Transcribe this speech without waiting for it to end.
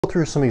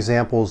Through some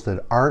examples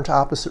that aren't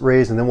opposite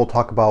rays, and then we'll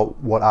talk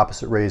about what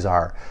opposite rays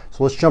are.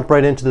 So let's jump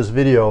right into this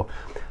video.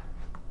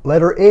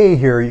 Letter A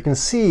here, you can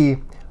see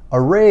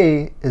a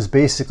ray is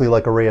basically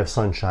like a ray of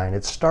sunshine.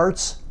 It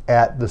starts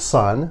at the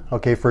sun,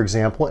 okay, for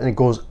example, and it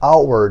goes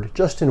outward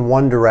just in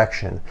one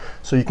direction.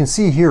 So you can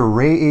see here,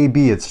 ray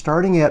AB, it's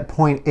starting at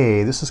point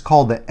A. This is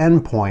called the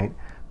end point,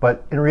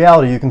 but in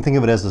reality, you can think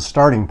of it as the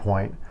starting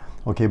point.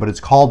 Okay, but it's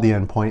called the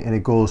end point, and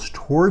it goes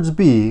towards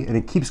B, and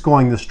it keeps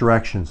going this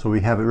direction. So we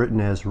have it written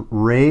as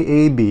ray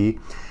AB,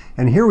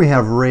 and here we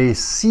have ray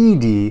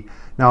CD.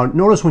 Now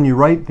notice when you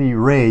write the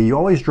ray, you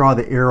always draw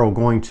the arrow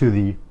going to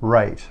the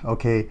right,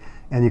 okay?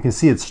 And you can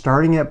see it's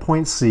starting at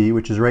point C,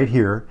 which is right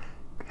here,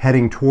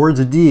 heading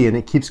towards D, and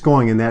it keeps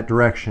going in that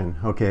direction,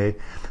 okay?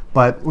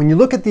 But when you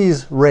look at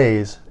these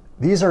rays,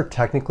 these are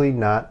technically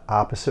not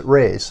opposite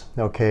rays,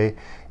 okay?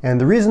 And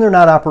the reason they're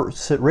not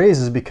opposite rays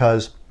is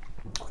because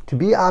to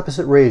be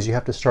opposite rays, you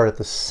have to start at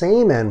the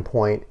same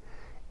endpoint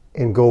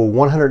and go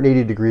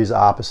 180 degrees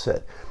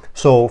opposite.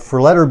 So for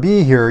letter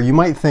B here, you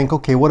might think,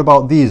 okay, what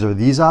about these? Are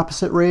these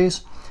opposite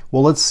rays?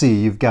 Well, let's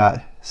see. You've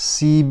got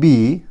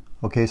CB,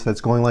 okay, so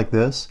that's going like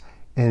this,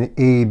 and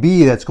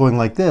AB, that's going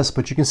like this,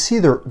 but you can see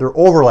they're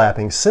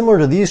overlapping, similar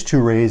to these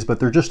two rays, but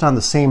they're just on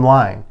the same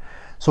line.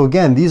 So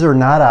again, these are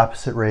not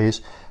opposite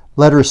rays.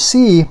 Letter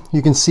C,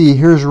 you can see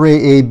here's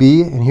ray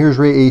AB and here's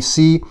ray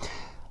AC.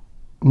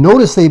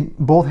 Notice they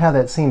both have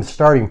that same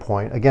starting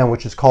point, again,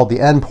 which is called the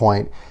end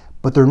point,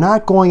 but they're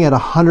not going at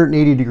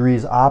 180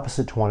 degrees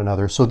opposite to one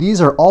another. So these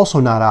are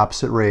also not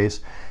opposite rays.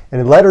 And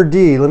in letter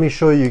D, let me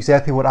show you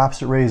exactly what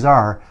opposite rays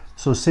are.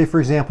 So say, for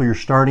example, you're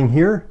starting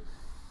here,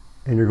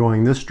 and you're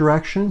going this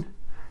direction,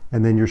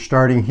 and then you're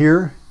starting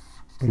here,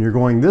 and you're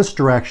going this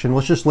direction.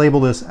 Let's just label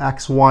this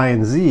X, Y,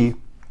 and Z.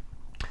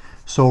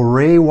 So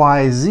ray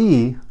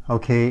YZ,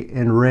 okay,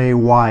 and ray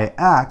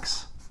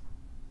YX,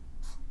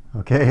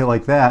 okay,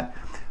 like that.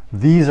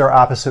 These are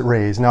opposite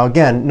rays. Now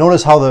again,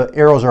 notice how the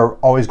arrows are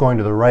always going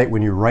to the right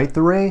when you write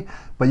the ray,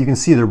 but you can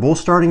see they're both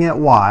starting at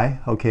Y,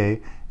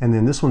 okay, and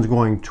then this one's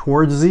going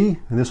towards Z,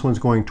 and this one's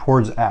going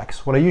towards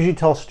X. What I usually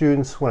tell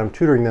students when I'm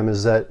tutoring them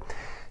is that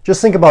just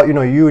think about,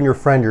 you and your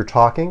friend, you're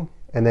talking,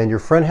 and then your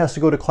friend has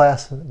to go to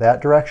class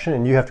that direction,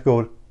 and you have to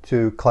go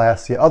to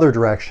class the other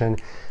direction,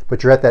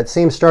 but you're at that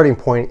same starting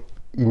point,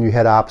 and you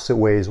head opposite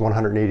ways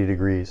 180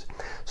 degrees.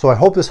 So I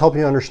hope this helped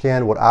you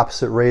understand what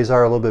opposite rays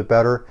are a little bit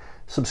better.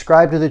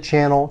 Subscribe to the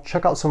channel,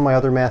 check out some of my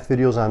other math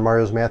videos on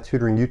Mario's Math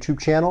Tutoring YouTube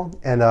channel,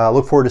 and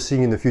look forward to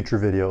seeing you in the future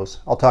videos.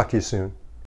 I'll talk to you soon.